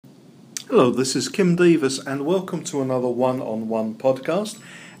Hello, this is Kim Davis, and welcome to another one-on-one podcast.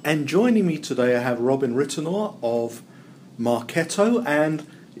 And joining me today, I have Robin Rittenauer of Marketo and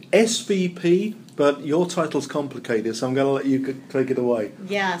SVP, but your title's complicated, so I'm going to let you take it away.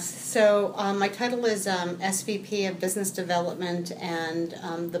 Yes, so my title is SVP of Business Development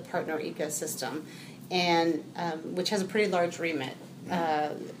and the Partner Ecosystem, and which has a pretty large remit.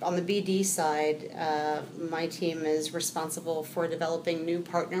 On the BD side, my team is responsible for developing new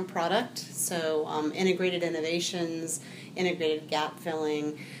partner product, so integrated innovations, integrated gap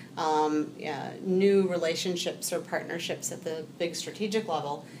filling, new relationships or partnerships at the big strategic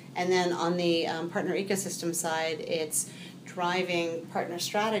level. And then on the partner ecosystem side, it's driving partner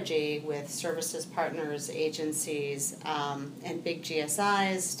strategy with services partners, agencies, and big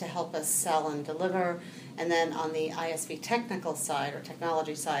GSIs to help us sell and deliver. And then on the ISV technical side or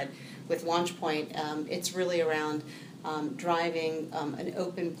technology side with LaunchPoint, it's really around driving an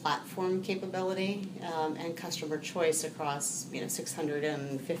open platform capability and customer choice across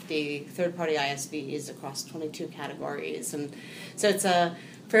 650 third-party ISVs across 22 categories. And so it's a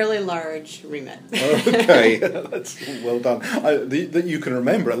fairly large remit. Okay, that's well done. That you can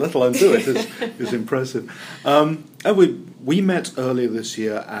remember it, let alone do it, is impressive. And we met earlier this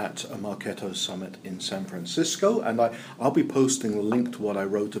year at a Marketo Summit in San Francisco, and I'll be posting the link to what I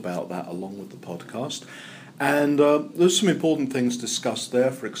wrote about that along with the podcast. And there's some important things discussed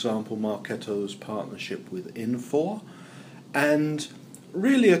there. For example, Marketo's partnership with Infor, and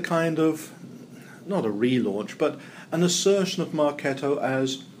really a kind of, not a relaunch, but an assertion of Marketo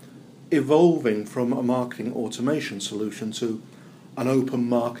as evolving from a marketing automation solution to an open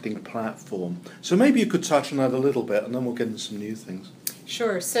marketing platform. So maybe you could touch on that a little bit, and then we'll get into some new things.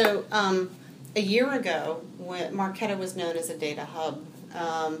 Sure. So a year ago, when Marketo was known as a data hub,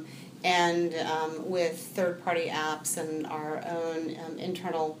 and with third-party apps and our own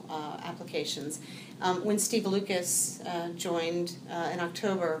internal applications. When Steve Lucas joined in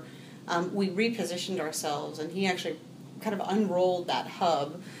October, we repositioned ourselves, and he actually kind of unrolled that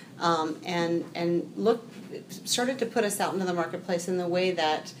hub and started to put us out into the marketplace in the way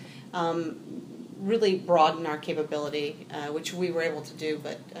that really broadened our capability, which we were able to do,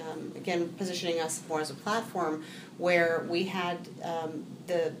 but again, positioning us more as a platform where we had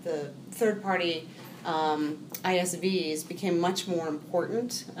the third-party ISVs became much more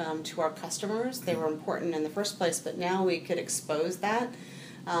important to our customers. They were important in the first place, but now we could expose that.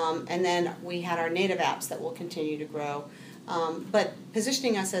 And then we had our native apps that will continue to grow. But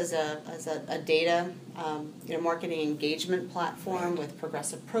positioning us as a data marketing engagement platform with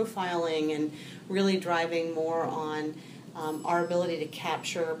progressive profiling and really driving more on our ability to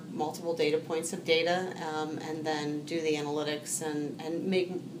capture multiple data points of data and then do the analytics and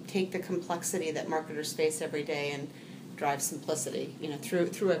take the complexity that marketers face every day and drive simplicity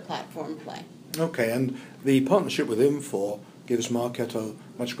through a platform play. Okay, and the partnership with Infor gives Marketo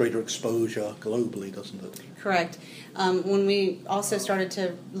much greater exposure globally, doesn't it? Correct. When we also started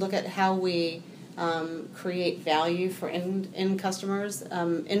to look at how we create value for end customers,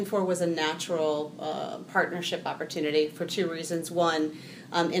 Infor was a natural partnership opportunity for two reasons. One,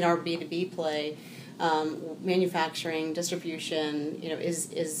 in our B2B play, manufacturing, distribution,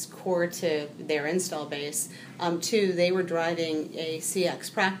 is core to their install base. Two, they were driving a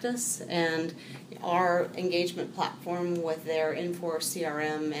CX practice, and our engagement platform with their Infor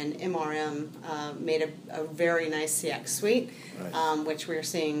CRM and MRM made a very nice CX suite, right. Which we're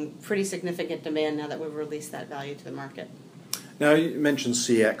seeing pretty significant demand now that we've released that value to the market. Now, you mentioned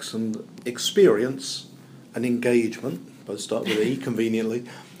CX and experience and engagement, both start with E conveniently,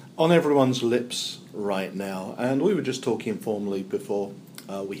 on everyone's lips right now. And we were just talking informally before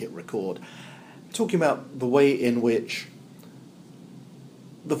we hit record, talking about the way in which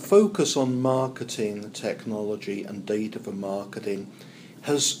the focus on marketing, technology, and data for marketing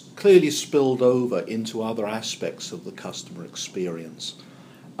has clearly spilled over into other aspects of the customer experience.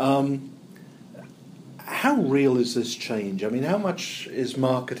 How real is this change? I mean, how much is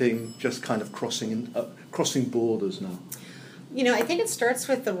marketing just kind of crossing borders now? I think it starts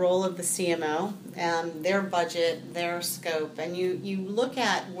with the role of the CMO, their budget, their scope, and you look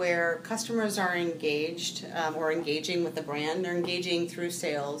at where customers are engaged or engaging with the brand. They're engaging through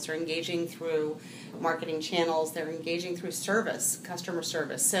sales, they're engaging through marketing channels, they're engaging through service, customer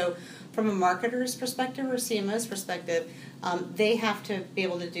service. So from a marketer's perspective or CMO's perspective, they have to be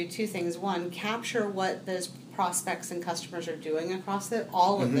able to do two things. One, capture what those prospects and customers are doing across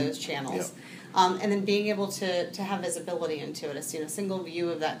all of those channels. Yeah. And then being able to have visibility into it, a single view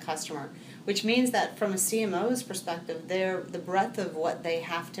of that customer, which means that from a CMO's perspective, the breadth of what they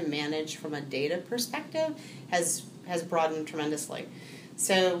have to manage from a data perspective has broadened tremendously.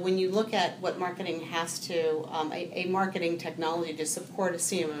 So when you look at what marketing has to, a marketing technology to support a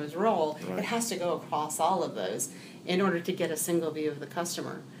CMO's role, Right. it has to go across all of those in order to get a single view of the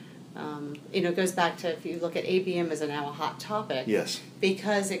customer. It goes back to, if you look at ABM as now a hot topic, Yes.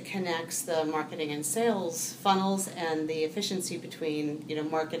 because it connects the marketing and sales funnels and the efficiency between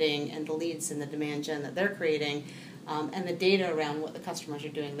marketing and the leads and the demand gen that they're creating, and the data around what the customers are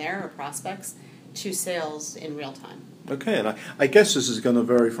doing there or prospects to sales in real time. Okay, and I guess this is going to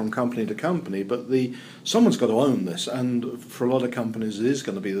vary from company to company, but someone's got to own this, and for a lot of companies it is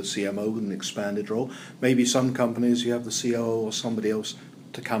going to be the CMO with an expanded role. Maybe some companies you have the COO or somebody else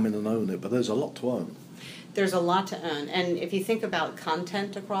to come in and own it, but there's a lot to own. There's a lot to own, and if you think about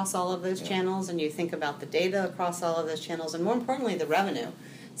content across all of those channels, and you think about the data across all of those channels, and more importantly the revenue.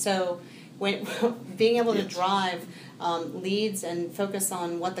 So when being able to drive leads and focus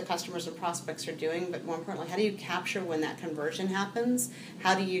on what the customers and prospects are doing, but more importantly, how do you capture when that conversion happens?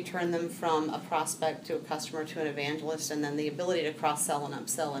 How do you turn them from a prospect to a customer to an evangelist, and then the ability to cross-sell and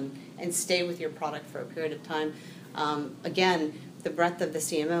upsell and stay with your product for a period of time? Again, the breadth of the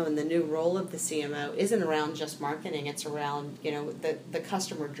CMO and the new role of the CMO isn't around just marketing, it's around the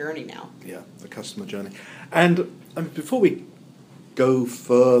customer journey now. Yeah, the customer journey. And before we go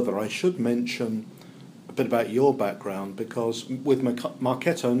further, I should mention a bit about your background, because with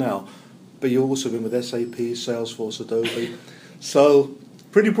Marketo now, but you've also been with SAP, Salesforce, Adobe, so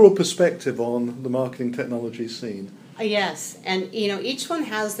pretty broad perspective on the marketing technology scene. Yes, and each one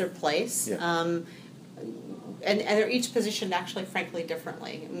has their place. Yeah. And they're each positioned actually, frankly,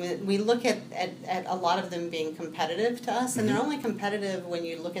 differently. We look at a lot of them being competitive to us, and they're only competitive when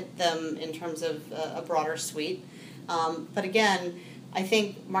you look at them in terms of a broader suite. But again, I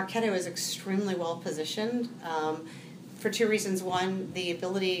think Marketo is extremely well positioned for two reasons. One, the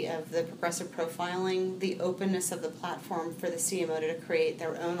ability of the progressive profiling, the openness of the platform for the CMO to create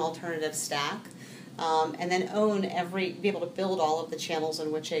their own alternative stack. And then be able to build all of the channels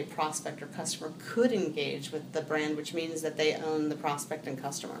in which a prospect or customer could engage with the brand, which means that they own the prospect and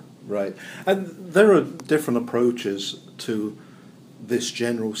customer. Right. And there are different approaches to this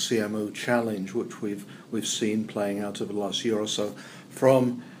general CMO challenge, which we've seen playing out over the last year or so,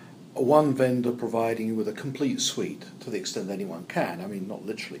 from one vendor providing you with a complete suite to the extent anyone can. I mean, not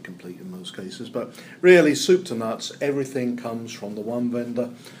literally complete in most cases, but really soup to nuts, everything comes from the one vendor.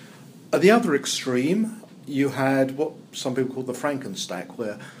 At the other extreme, you had what some people call the Frankenstack,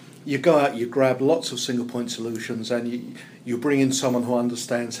 where you go out, you grab lots of single-point solutions, and you bring in someone who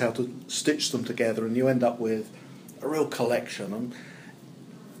understands how to stitch them together, and you end up with a real collection. And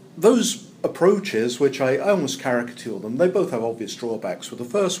those approaches, which I almost caricature them, they both have obvious drawbacks. With the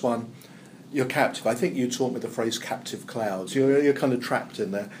first one, you're captive. I think you taught me the phrase captive clouds. You're kind of trapped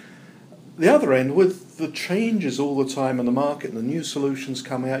in there. The other end, with the changes all the time in the market and the new solutions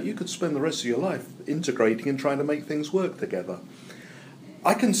coming out, you could spend the rest of your life integrating and trying to make things work together.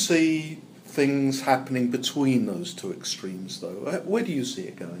 I can see things happening between those two extremes, though. Where do you see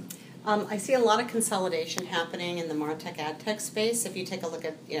it going? I see a lot of consolidation happening in the MarTech ad tech space. If you take a look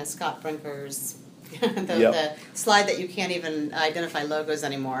at Scott Brinker's the slide that you can't even identify logos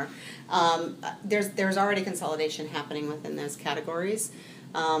anymore, there's already consolidation happening within those categories.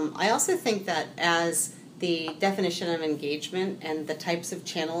 I also think that as the definition of engagement and the types of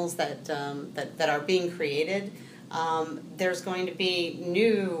channels that are being created, there's going to be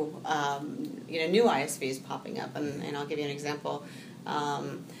new ISVs popping up, and I'll give you an example.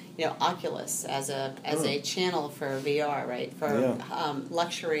 Oculus as a channel for VR, right? For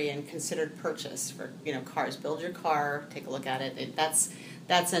luxury and considered purchase for cars. Build your car, take a look at it. That's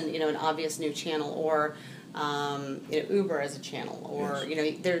an obvious new channel, or Uber as a channel, or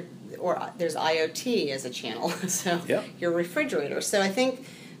there's IoT as a channel. So your refrigerator. So I think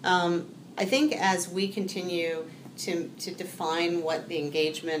as we continue to define what the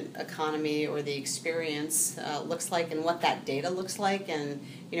engagement economy or the experience looks like, and what that data looks like, and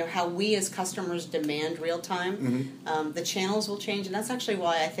how we as customers demand real time, the channels will change, and that's actually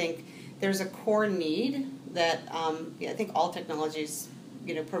why I think there's a core need that I think all technologies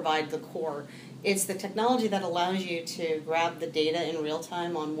provide the core. It's the technology that allows you to grab the data in real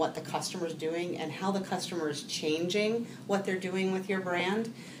time on what the customer's doing and how the customer is changing what they're doing with your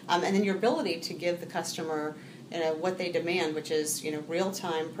brand, and then your ability to give the customer what they demand, which is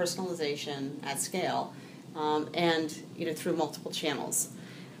real-time personalization at scale, and through multiple channels.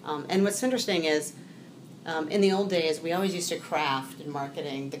 And what's interesting is, in the old days, we always used to craft in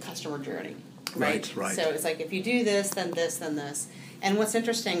marketing the customer journey. Right. So it's like, if you do this, then this, then this. And what's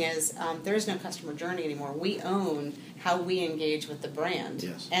interesting is there is no customer journey anymore. We own how we engage with the brand.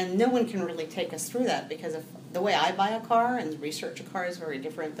 Yes. And no one can really take us through that, because the way I buy a car and research a car is very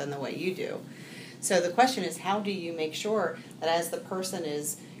different than the way you do. So the question is, how do you make sure that as the person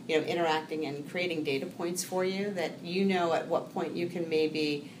is, interacting and creating data points for you, that you know at what point you can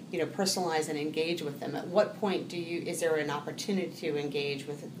maybe, personalize and engage with them? At what point is there an opportunity to engage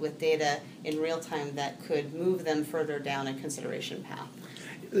with data in real time that could move them further down a consideration path?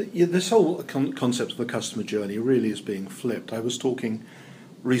 Yeah, this whole concept of the customer journey really is being flipped. I was talking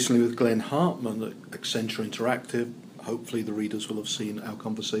recently with Glenn Hartman at Accenture Interactive. Hopefully the readers will have seen our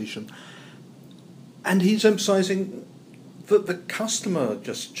conversation. And he's emphasizing that the customer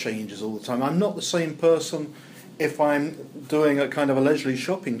just changes all the time. I'm not the same person if I'm doing a kind of a leisurely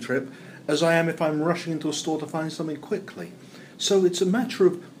shopping trip as I am if I'm rushing into a store to find something quickly. So it's a matter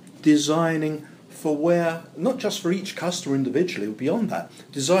of designing for where, not just for each customer individually, but beyond that,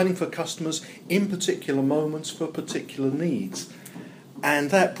 designing for customers in particular moments for particular needs.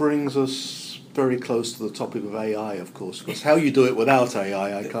 And that brings us very close to the topic of AI, of course, because how you do it without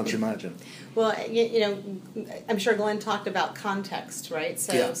AI, I can't imagine. Well, I'm sure Glenn talked about context, right?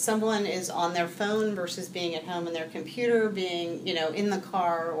 So someone is on their phone versus being at home on their computer, being, in the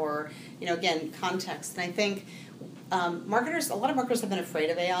car, or, again, context. And I think a lot of marketers have been afraid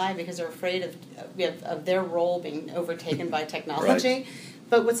of AI because they're afraid of their role being overtaken by technology. Right.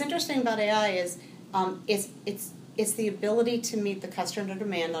 But what's interesting about AI is it's the ability to meet the customer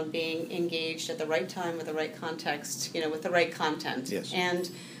demand on being engaged at the right time with the right context, with the right content. Yes.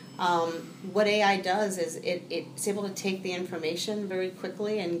 And what AI does is it's able to take the information very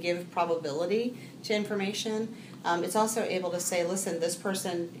quickly and give probability to information. It's also able to say, listen, this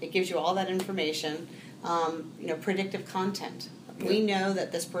person, it gives you all that information, predictive content. Yeah. We know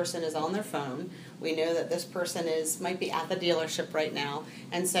that this person is on their phone. We know that this person might be at the dealership right now.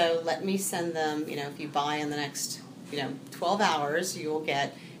 And so let me send them, if you buy in the next, 12 hours, you will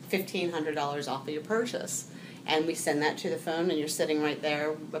get $1,500 off of your purchase. And we send that to the phone, and you're sitting right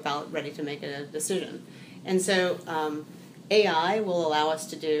there about ready to make a decision. And so AI will allow us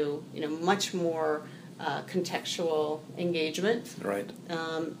to do, much more contextual engagement. Right.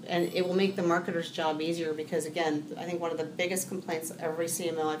 And it will make the marketer's job easier because, again, I think one of the biggest complaints every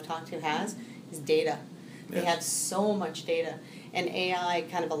CMO I've talked to has is data. They have so much data. And AI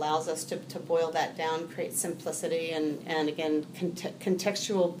kind of allows us to boil that down, create simplicity, and again,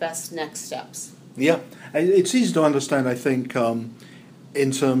 contextual best next steps. Yeah, it's easy to understand, I think,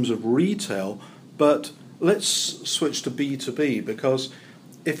 in terms of retail, but let's switch to B2B, because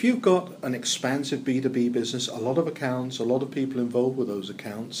if you've got an expansive B2B business, a lot of accounts, a lot of people involved with those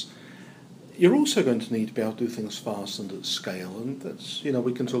accounts, you're also going to need to be able to do things fast and at scale. And that's,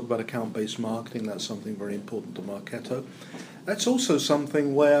 we can talk about account-based marketing. That's something very important to Marketo. That's also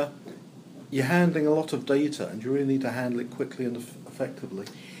something where you're handling a lot of data, and you really need to handle it quickly and effectively.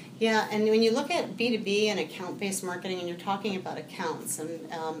 Yeah, and when you look at B2B and account-based marketing, and you're talking about accounts,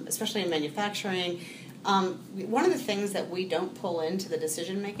 and especially in manufacturing, one of the things that we don't pull into the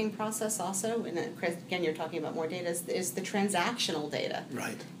decision-making process also, and again, you're talking about more data, is the transactional data.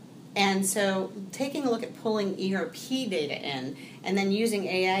 Right. And so taking a look at pulling ERP data in and then using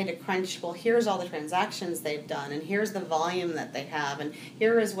AI to crunch, well, here's all the transactions they've done, and here's the volume that they have, and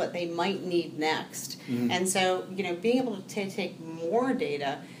here is what they might need next. Mm-hmm. And so, being able to take more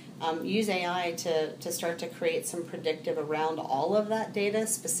data, use AI to start to create some predictive around all of that data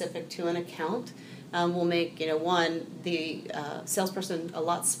specific to an account will make, the salesperson a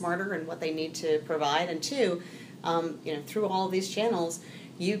lot smarter in what they need to provide, and two, through all of these channels,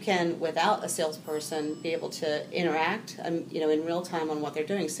 you can, without a salesperson, be able to interact, in real time on what they're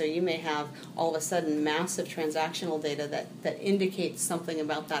doing. So you may have all of a sudden massive transactional data that indicates something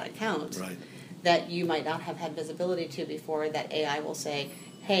about that account. Right. That you might not have had visibility to before. That AI will say,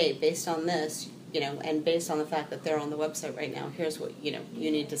 hey, based on this, and based on the fact that they're on the website right now, here's what you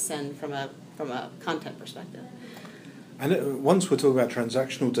need to send from a content perspective. And once we're talking about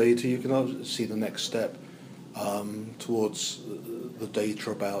transactional data, you can see the next step towards the data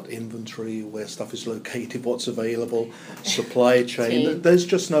about inventory, where stuff is located, what's available, supply chain. There's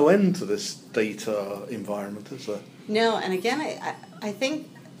just no end to this data environment, is there? No, and again, I think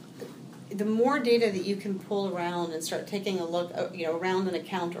the more data that you can pull around and start taking a look, around an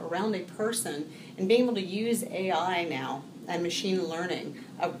account or around a person, and being able to use AI now and machine learning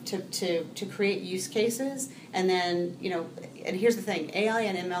to create use cases, and then and here's the thing: AI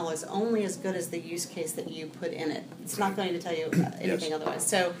and ML is only as good as the use case that you put in it. It's not going to tell you anything otherwise.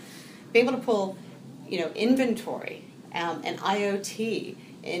 So, being able to pull, inventory and IoT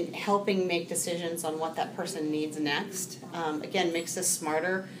in helping make decisions on what that person needs next, again, makes us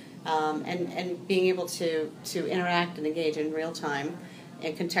smarter. And being able to interact and engage in real time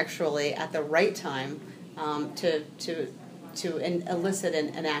and contextually at the right time elicit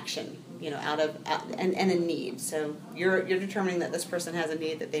an action, out of and a need. So you're determining that this person has a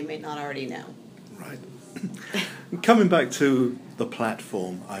need that they may not already know. Right. Coming back to the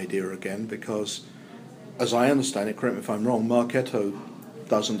platform idea again, because as I understand it, correct me if I'm wrong, Marketo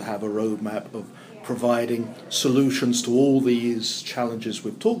doesn't have a roadmap of providing solutions to all these challenges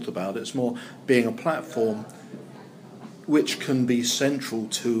we've talked about. It's more being a platform which can be central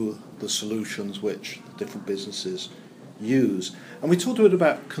to the solutions which different businesses use. And we talked a bit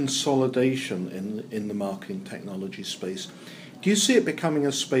about consolidation in the marketing technology space. Do you see it becoming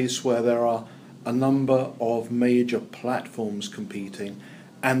a space where there are a number of major platforms competing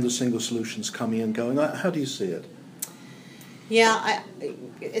and the single solutions coming and going? How do you see it? Yeah,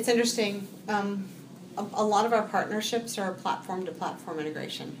 it's interesting. A lot of our partnerships are platform-to-platform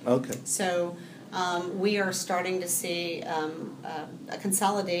integration. Okay. So we are starting to see a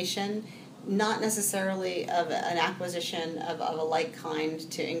consolidation, not necessarily of an acquisition of a like kind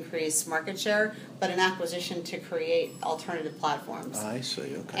to increase market share, but an acquisition to create alternative platforms. I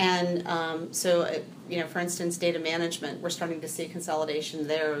see, okay. And for instance, data management, we're starting to see consolidation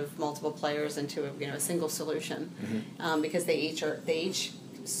there of multiple players into a single solution, because they each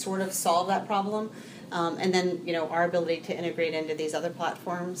sort of solve that problem. And then, our ability to integrate into these other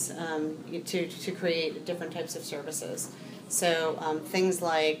platforms to create different types of services. So things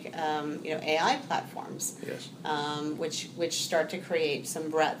like AI platforms, yes, which start to create some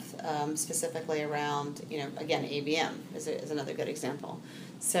breadth, specifically around again ABM is another good example.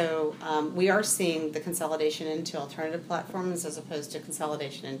 So we are seeing the consolidation into alternative platforms as opposed to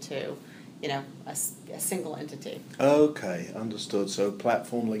consolidation into a single entity. Okay, understood. So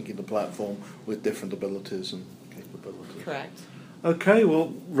platform linking the platform with different abilities and capabilities. Correct. Okay,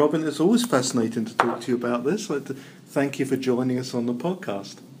 well, Robin, it's always fascinating to talk to you about this. I'd like to thank you for joining us on the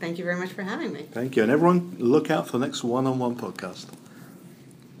podcast. Thank you very much for having me. Thank you. And everyone, look out for the next one-on-one podcast.